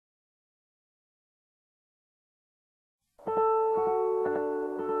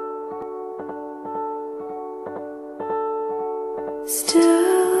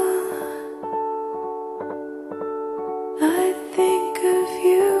Still, I think of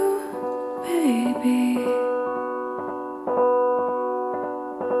you, baby,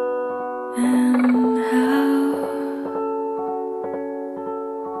 and how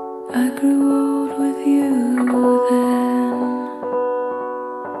I grew old with you then.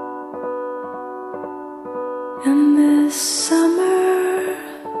 And this summer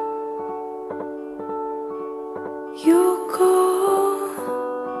you'll call,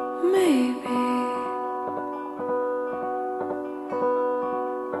 maybe,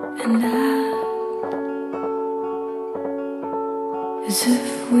 and act as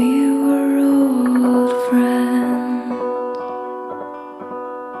if we were old friends.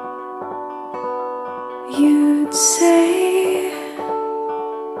 You'd say,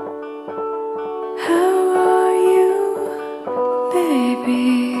 how are you, baby?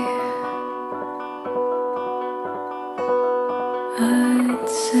 I'd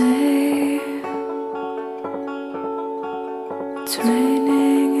say, it's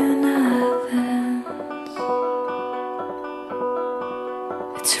raining in Athens.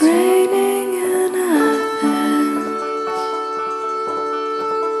 It's raining in Athens.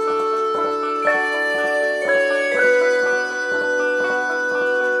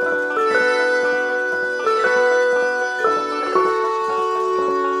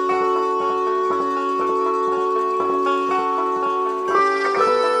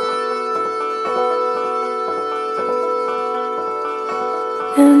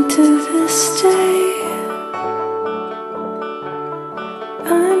 And to this day,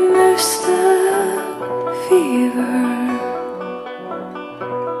 I nurse the fever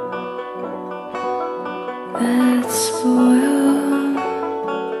that spoiled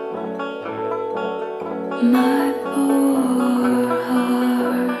my poor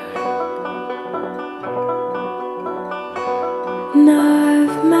heart. And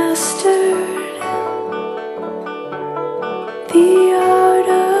I've mastered the art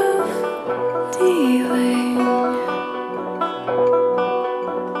of dealing,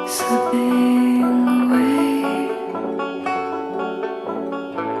 slipping away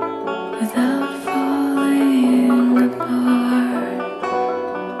without falling apart.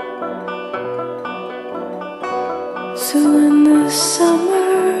 So in the summer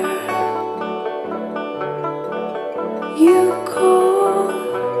you call,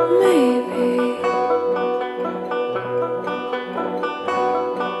 maybe,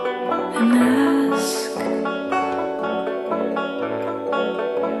 and ask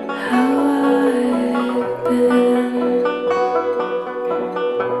how I've been.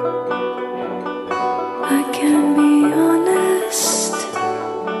 I can be honest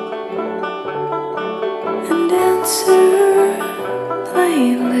and answer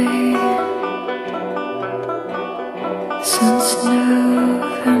plainly. Since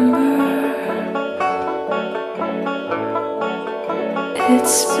November,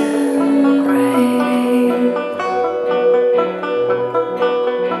 it's been